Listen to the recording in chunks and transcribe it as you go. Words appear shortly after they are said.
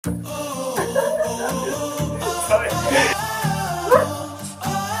Welcome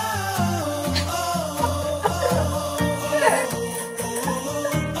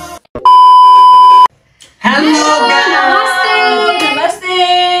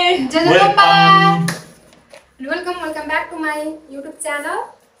back to my YouTube channel.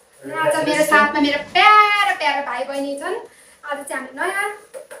 आज मेरो साथमा मेरो प्यारा भाइ बहिनी छन्। आज चाहिँ हामी नयाँ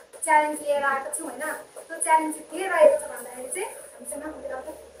च्यालेन्ज लिएर आएको छौं हैन। त्यो च्यालेन्ज के रहेको छ भन्दाखेरि चाहिँ हामीसँग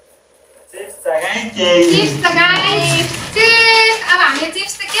चिप्स त गाइस अब हामी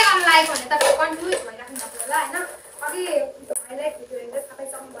चिप्स त के गर्न लागेको भने तपाईहरु कन्फ्युज भइराख्नु भएको होला हैन। अघि भाइलाई भिडियो हेरेर थाहा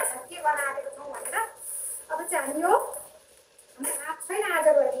पाइसक्नु भयो के गर्न आएको छौं भनेर। अब चाहिँ हामी यो हामी आफ छैन आज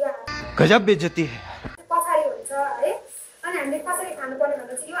गरियो। गजब बेइज्जती है। पछाडी हुन्छ है। अनि हामीले कसरी खानु पर्ने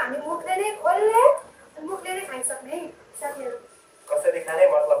भन्दा चाहिँ यो हामी मुखले नै खाइसक्ने साथीहरु। कसरी खाने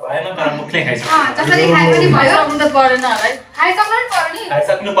मतलब भएन तर मुखले खाइसक्ने। जसरी खाए पनि भयो सक्नु त परेन होला है। खाइसक्नु नि पर्यो नि।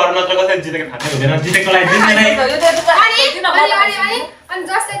 खाइसक्नु पर्यो नत्र कसरी जितेको थाहा हुँदैन। जितेको लागि दिन्छ नै। अनि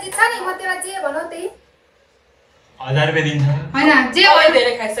जसले जित्छ नि म त्यसलाई जे भनौ त्यही 1000 रुपैयाँ दिन्छ। हैन जे भयो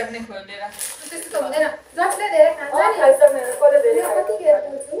धेरै खाइसक्ने खोलेर। त्यस्तो त हुँदैन। जसले धेरै खान्छ नि खाइसक्ने कसले धेरै कति के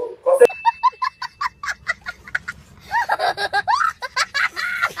गर्छु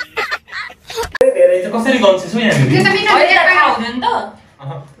धेरै चाहिँ कसरी गन्छस् यहाँ त्यो त मिठो थाहा हुँदैन त।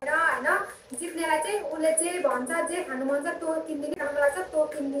 हैन जित्नेलाई चाहिँ उले जे भन्छ जे खानु मन छ त्यो किन्दिने खानु लाग्छ त्यो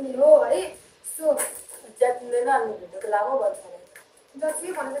किन्दिने हो है। सो ज्यातिँदैन अनि भिडियो लामो भन्छ। जति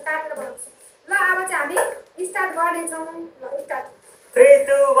भन्छ काटेर बनाउँछु। ल अब चाहिँ हामी स्टार्ट गर्ने छौं। ल स्टार्ट 3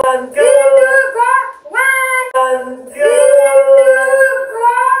 2 1 go 1 2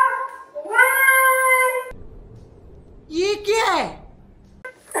 ये क्या है?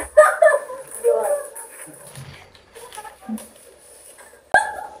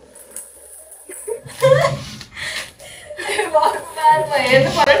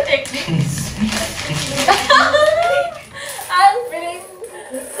 हेर्नु पर्यो technique. I'm feeling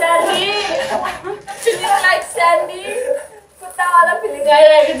Sandy. Feeling like Sandy. कुत्तावाला feeling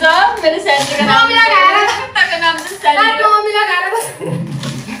आइरहेको छ। मेरो स्यान्डीको नाम कुत्ताको नाम चाहिँ स्यान्डी हो। मम्मीलाई गाला बस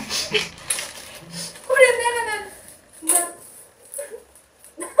कुडे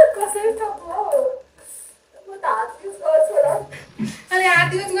न कसरी ठोक्नु हो? म त हात युज गर्छु र। अनि हात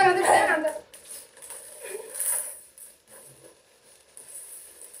युज गरेर त के खान्छ।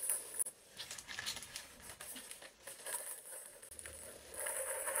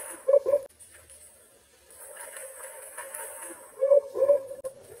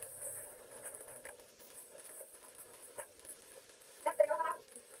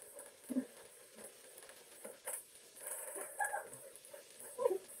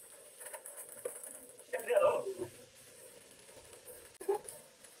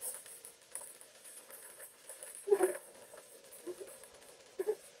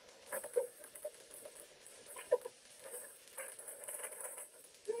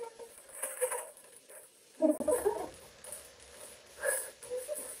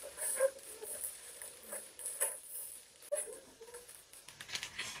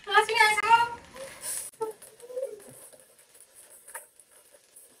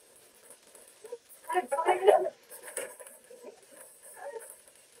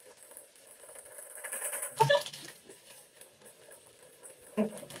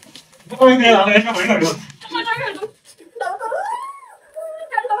 Ôi nghe là em có phải được.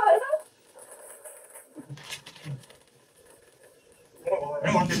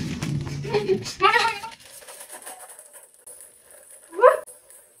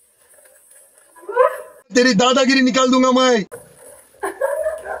 तेरी दादागिरी निकाल दूंगा मैं।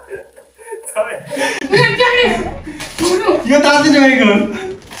 यो ताते जोएको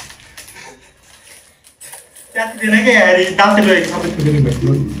त्याति दिन के यार ताते जोएको सबै ठुलो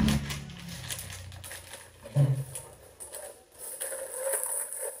भेट्नु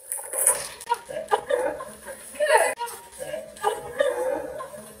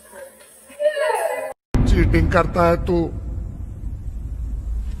चीटिंग करता है तू।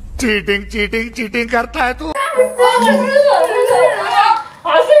 चीटिंग चीटिंग चीटिंग करता है तू।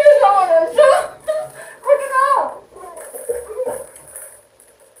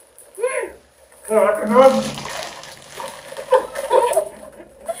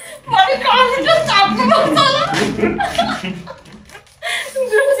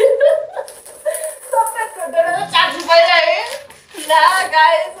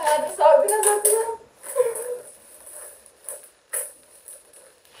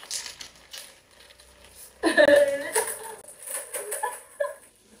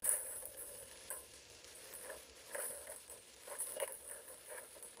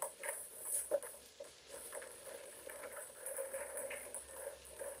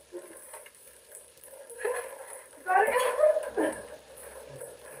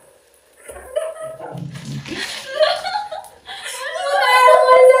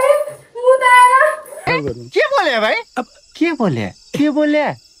 बोले भाई? अब के बोले? के बोले?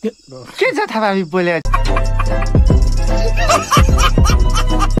 के जथाभावी बोले?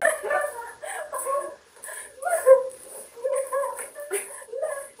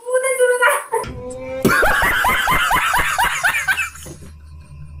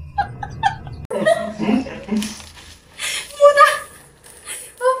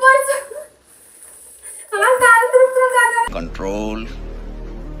 Control.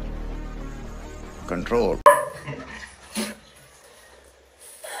 Control.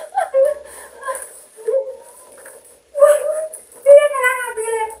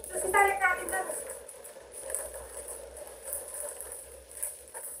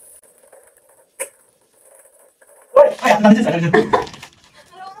 Ay, ang nandiyan sa kanila.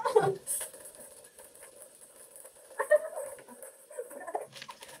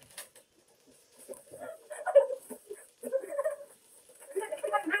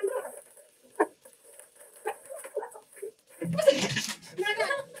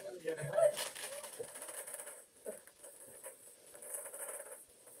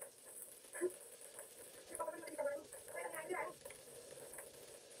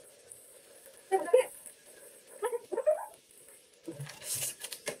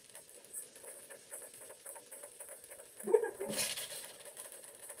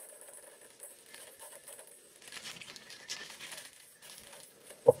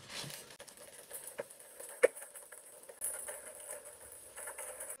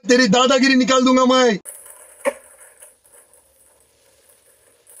 तेरी दादागिरी निकाल दूंगा मैं।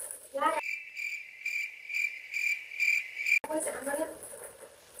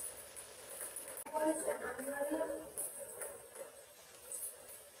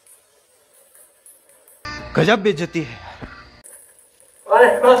 गजब बेइज्जती है।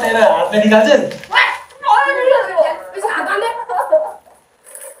 Oleh, kau saya dah, apa yang dikasih?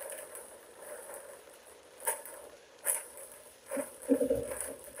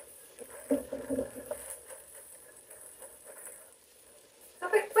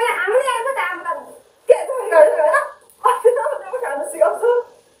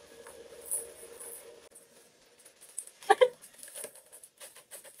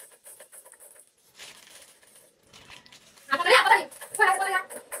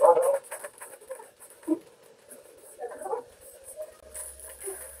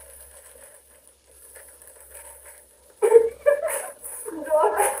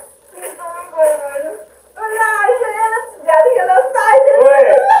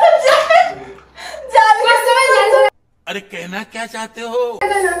 अरे कहना क्या चाहते हो?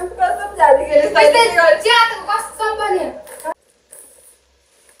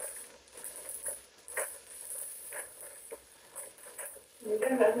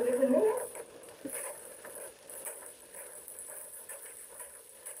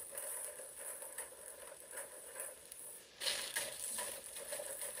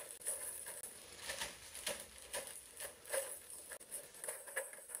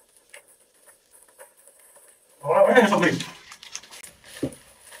 Orang mana yang sobri?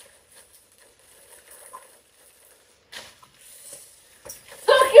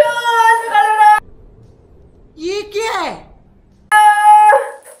 ये क्या है?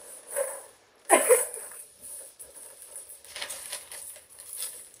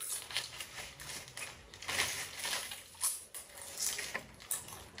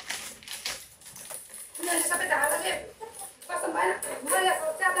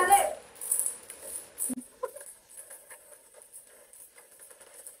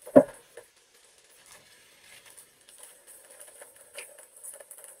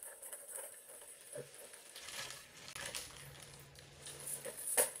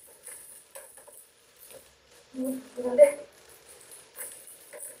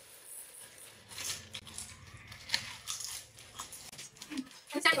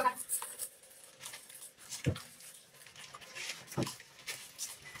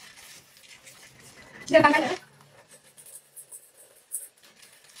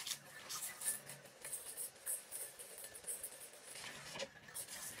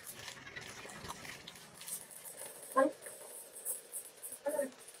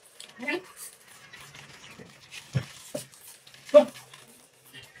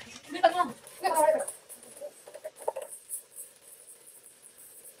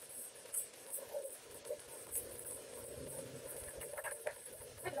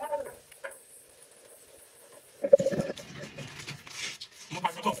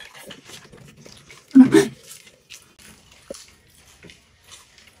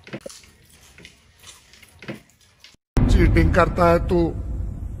 चीटिंग करता है तू।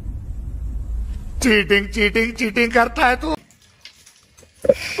 चीटिंग चीटिंग चीटिंग करता है तू।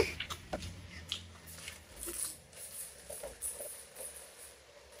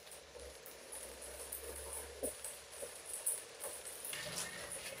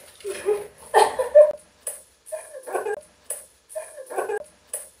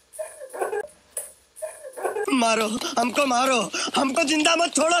 मारो, हमको जिंदा मत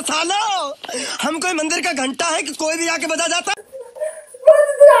छोड़ो सालो। हम कोई मंदिर का घंटा है कि कोई भी आके बजा जाता।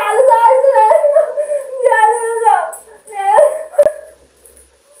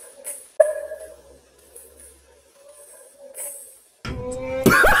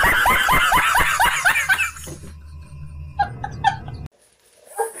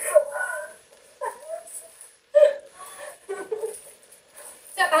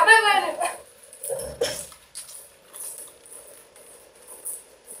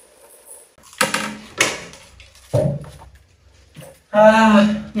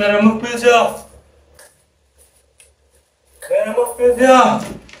 मेरा मुख पिल्स्यो।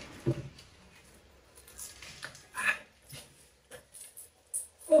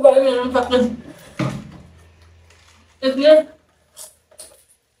 भाई मेरे में पकड़ इसलिए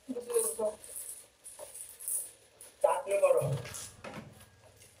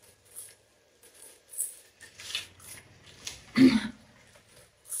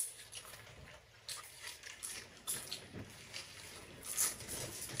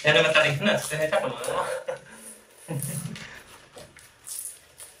Yana matarik na, saya tak pernah.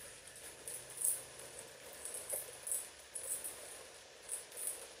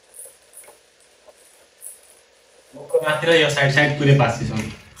 Muka mati lah, yo side pure pasti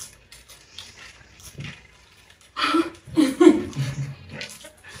semua.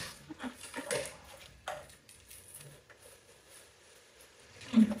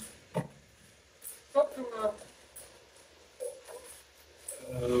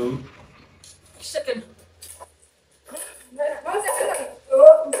 second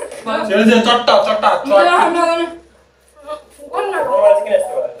Jadi cotak.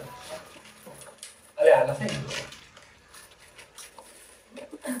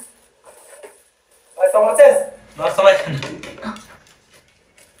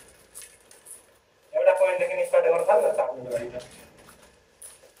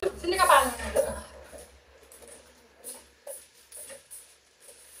 sini kapan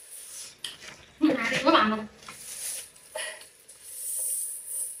gue mana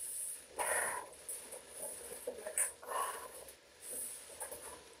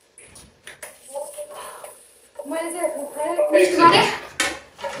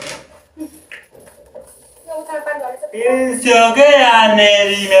Pirsyoke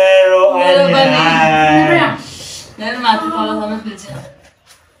aneri mero anya. Never mati kalau sama pilih.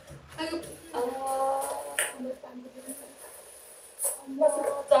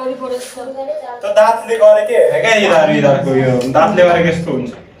 तो दाँतले गरेकै होइन क्या यिनीहरूको यो दाँतले गरेको यस्तो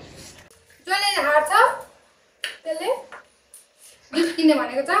हुन्छ जसले हार्छ त्यसले गिफ्ट किन्ने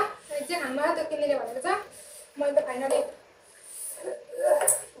भनेको छ जे खानमा त्यो किन्ने भनेको छ मैले त फाइनली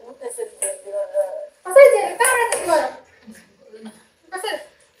कसरी चाहिँ कहाँबाट त्यति गर कसरी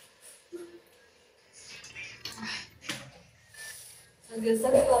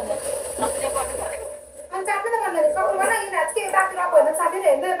अनि चाप्ने त भन्दा सक्नु भएन यिनीहरू चाहिँ के बाँकी रक होइन साथीले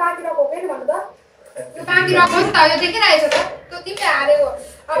हेर्दै बाँकी रक हो कि भन्नु त यो बाँकी रक हो नि त यो देखिरहेको छ त त्यो तिमीले हारेको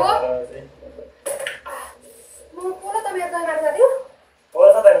अब म पुरा त मेरो दहीमाथि साथी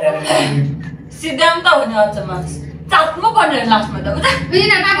सिद्धाम त हुने अझ मास चाट्नु पर्ने लास्टमा त बुझ्यो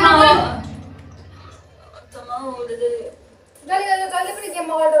बुझिन बाँकी रक अझमा उले चाहिँ जहिले पनि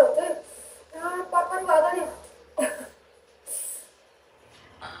गेममा अर्डर हुन्छ पर्पर गर्दा नि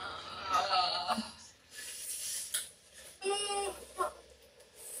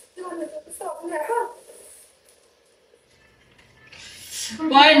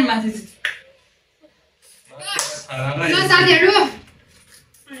Point माथि साथीहरू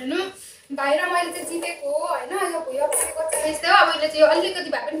हेर्नु भाइ र मैले चाहिँ जितेको हो होइन यो भुइँ परेको च्यालेन्ज थियो अब उसले चाहिँ अलिकति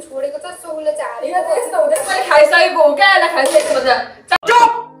भए पनि छोडेको छ सो उसले चाहिँ हारेको यस्तो हुँदैन मैले खाइसकेको हो क्या यसलाई खाइसकेको त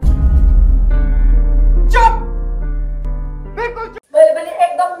मैले पनि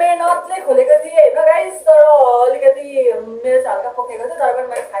एकदम मेहनतले खोलेको थिएँ होइन गाइस तर अलिकति मेरो चाहिँ हल्का पोकेको थियो तर पनि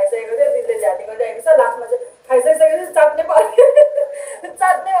मैले खाइसकेको थिएँ दिदीले झ्याटी गरिरहेको छ लास्टमा चाहिँ खाइसकिसकेपछि चाट्ने पर्यो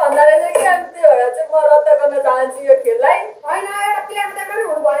चाट्ने भन्दा रहेछ कि अनि त्यो भएर चाहिँ म रद्द गर्न चाहन्छु यो खेललाई होइन एउटा प्लेयरको पनि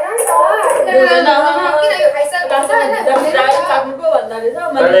हुनु भएन नि त चाट्नुको भन्दा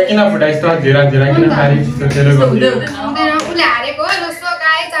रहेछ किन फुटाइस त झिरा किन खारी उसले हारेको हो सो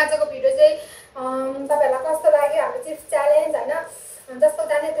गाइस आजको भिडियो चाहिँ तपाईँहरूलाई कस्तो लाग्यो हाम्रो चिप्स च्यालेन्ज होइन जस्तो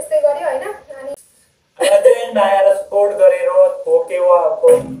जाने त्यस्तै गर्यो होइन अनि सपोर्ट गरेर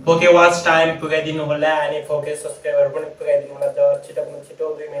फोके वाच टाइम पुगाइदिनु होला अनि फोके सब्सक्राइबर पनि पुगाइदिनु होला छिटो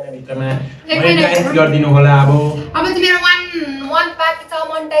 2 महिनाभित्रमा मोनिटाइज गरिदिनु होला अब चाहिँ मेरो वान बाँकी छ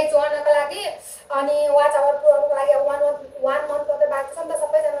मोनिटाइज गर्नको लागि अनि वाच आवर पुऱ्याउनको लागि अब 1 month मात्रै बाँकी छ नि त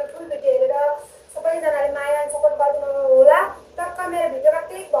सबैजनाले फुल भिडियो हेरेर सबैजनाले माया सपोर्ट गरिदिनु होला टक्क मेरो भिडियोमा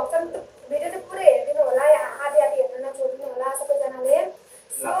क्लिक भएको छ नि त भिडियो चाहिँ पुरै हेरिदिनु होला आधी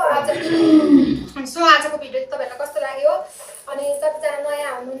आजको भिडियो तपाईँहरूलाई कस्तो लाग्यो अनि कतिजना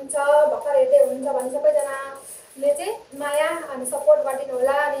नयाँ हुनुहुन्छ भर्खर हेर्दै हुनुहुन्छ भने सबैजनाले चाहिँ माया अनि सपोर्ट गरिदिनु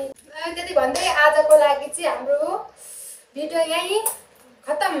होला अनि त्यति भन्दै आजको लागि चाहिँ हाम्रो भिडियो यहीँ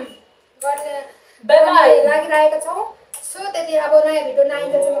खत्तम गर्ने लागिरहेका छौँ सो त्यति अब नयाँ भिडियो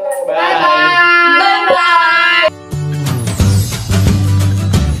नआइन्जेलसम्म बाई बाई